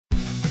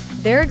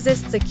There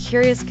exists a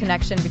curious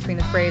connection between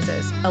the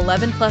phrases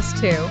 11 plus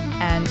 2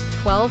 and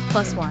 12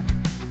 plus 1.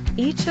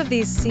 Each of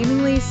these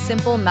seemingly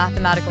simple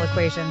mathematical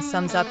equations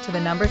sums up to the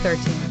number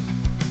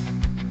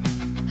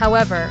 13.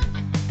 However,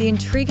 the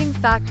intriguing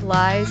fact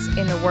lies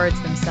in the words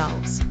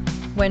themselves.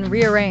 When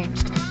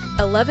rearranged,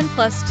 11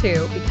 plus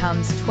 2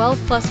 becomes 12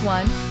 plus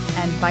 1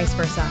 and vice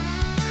versa,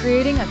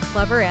 creating a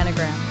clever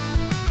anagram.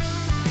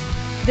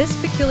 This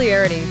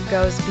peculiarity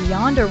goes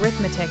beyond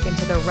arithmetic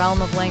into the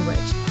realm of language,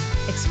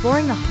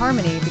 exploring the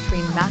harmony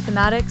between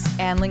mathematics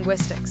and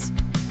linguistics.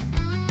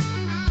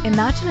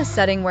 Imagine a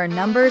setting where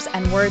numbers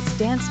and words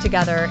dance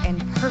together in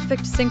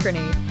perfect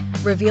synchrony,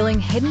 revealing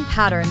hidden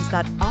patterns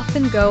that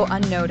often go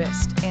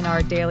unnoticed in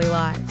our daily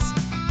lives.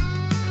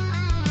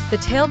 The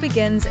tale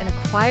begins in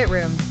a quiet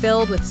room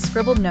filled with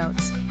scribbled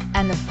notes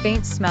and the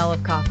faint smell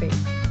of coffee.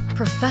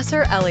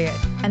 Professor Eliot,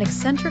 an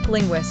eccentric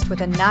linguist with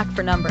a knack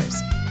for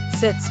numbers,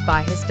 sits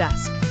by his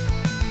desk.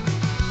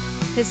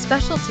 His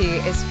specialty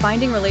is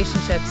finding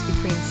relationships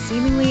between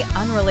seemingly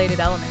unrelated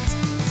elements,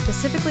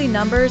 specifically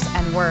numbers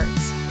and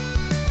words.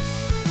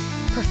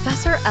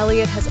 Professor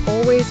Eliot has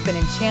always been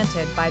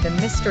enchanted by the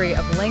mystery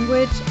of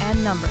language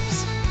and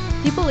numbers.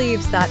 He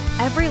believes that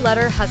every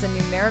letter has a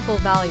numerical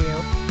value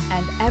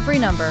and every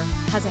number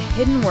has a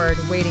hidden word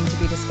waiting to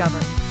be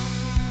discovered.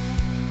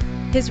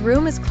 His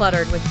room is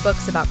cluttered with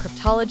books about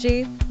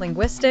cryptology,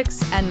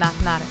 linguistics, and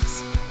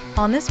mathematics.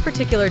 On this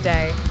particular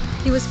day,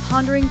 he was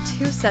pondering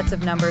two sets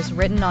of numbers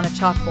written on a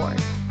chalkboard,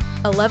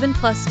 11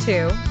 plus 2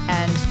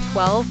 and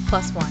 12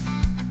 plus 1.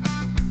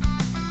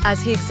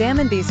 As he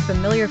examined these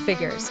familiar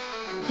figures,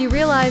 he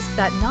realized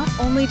that not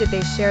only did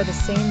they share the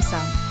same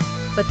sum,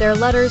 but their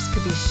letters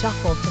could be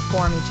shuffled to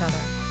form each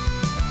other.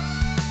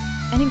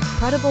 An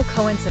incredible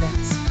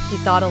coincidence, he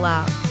thought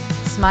aloud,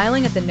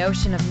 smiling at the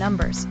notion of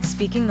numbers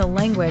speaking the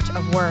language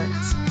of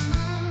words.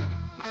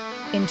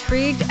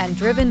 Intrigued and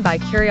driven by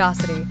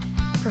curiosity,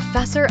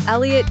 Professor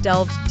Eliot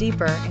delved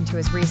deeper into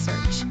his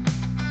research.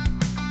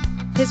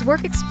 His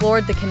work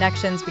explored the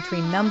connections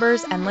between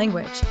numbers and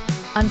language,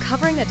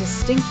 uncovering a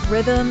distinct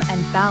rhythm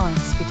and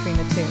balance between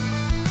the two.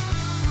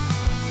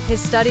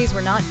 His studies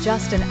were not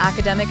just an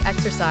academic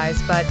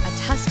exercise, but a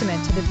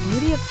testament to the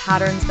beauty of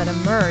patterns that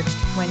emerged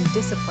when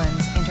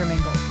disciplines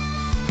intermingled.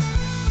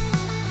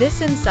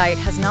 This insight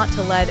has not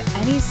led to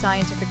any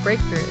scientific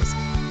breakthroughs,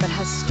 but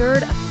has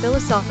stirred a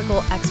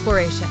philosophical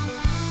exploration.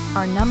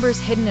 Are numbers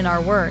hidden in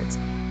our words,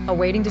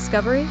 awaiting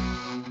discovery?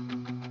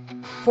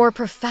 For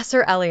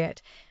Professor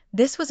Eliot,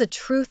 this was a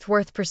truth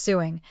worth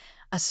pursuing,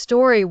 a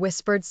story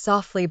whispered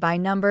softly by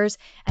numbers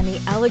and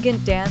the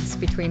elegant dance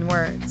between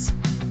words.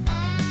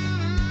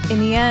 In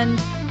the end,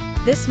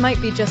 this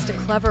might be just a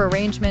clever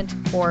arrangement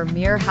or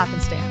mere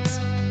happenstance.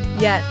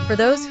 Yet, for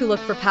those who look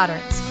for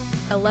patterns,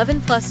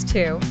 11 plus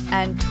 2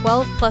 and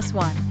 12 plus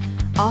 1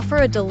 offer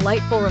a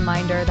delightful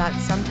reminder that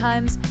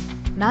sometimes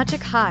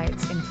magic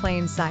hides in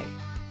plain sight.